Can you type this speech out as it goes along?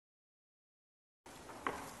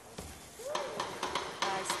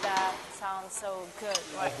sounds so good.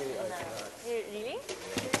 What? Really?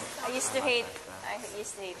 I used to hate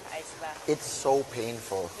ice bath. It's so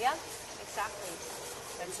painful. Yeah, exactly.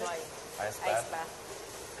 That's why. Ice bath?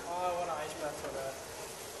 Oh, I want an ice bath for that.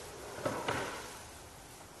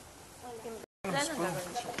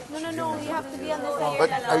 No. You have to be on the thier.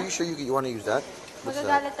 But are you sure you want to use that?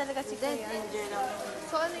 Magagalit talaga si Kuya.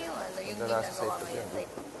 So ano yung ginagawa mo yun?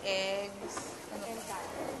 Like eggs?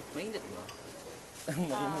 Mainit ba?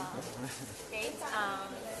 Okay?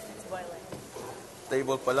 It's boiling.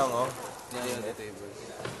 Table pa lang, oh. Yeah, the table.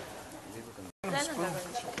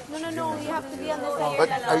 No. You have to be on the thier.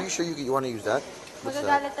 But are you sure you want to use that?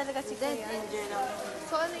 Magagalit talaga si Kuya.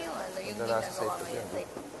 So ano yung ginagawa mo yun?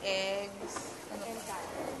 Like eggs?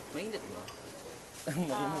 Mainit ba?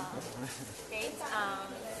 Okay?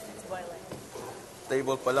 It's boiling.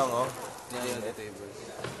 Table pa lang, oh. Yeah, the table.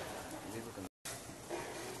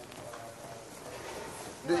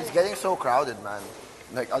 Dude, it's getting so crowded, man.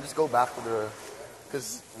 Like, I'll just go back to the...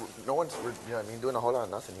 Because no one's, you know what I mean, doing a whole lot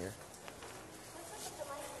of nothing here.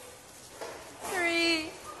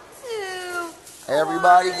 3, 2...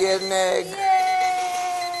 Everybody get an egg.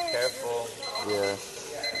 Yay! Careful. Yeah.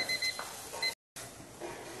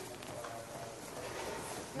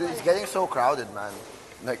 Dude, it's getting so crowded, man.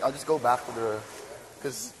 Like, I'll just go back to the...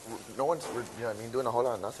 Because no one's, you know what I mean, doing a whole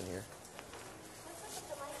lot of nothing here.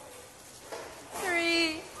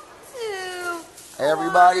 3, 2...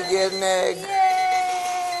 Everybody get an egg.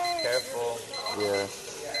 Yay! Careful. Yeah.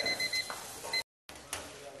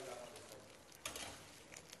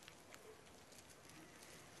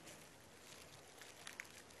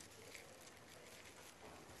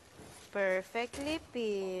 Perfectly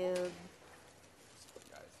peeled.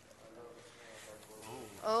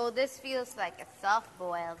 Oh, this feels like a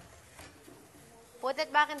soft-boiled. Put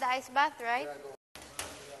it back in the ice bath, right?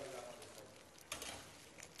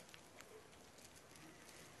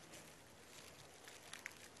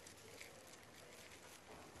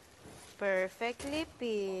 Perfectly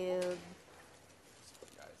peeled.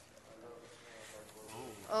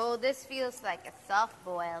 Oh, this feels like a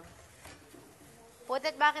soft-boiled. Put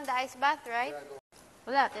it back in the ice bath, right?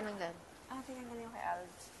 Wala, tinanggal. Tinanggal yung kay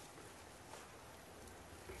Alge.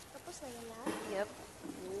 Tapos na yun na? Yep.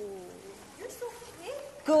 You're so quick.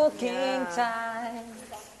 Cooking time.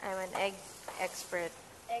 I'm an egg expert.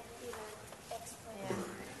 Egg peeler expert.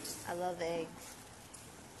 Yeah. I love eggs.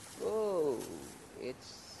 Oh,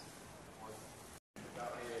 it's...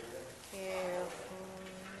 Careful.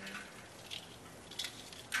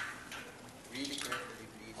 Really carefully,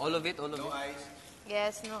 please. All of it? No ice.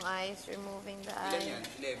 Yes, no ice. Removing the Ilan ice. yan?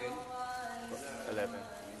 11? 11.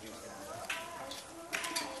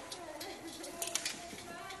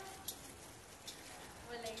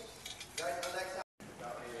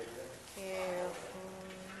 Careful.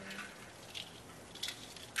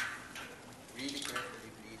 Really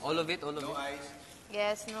carefully, please. All of it? No ice.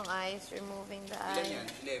 Yes, no ice. Removing the Ilan ice. yan?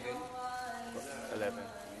 11? 11.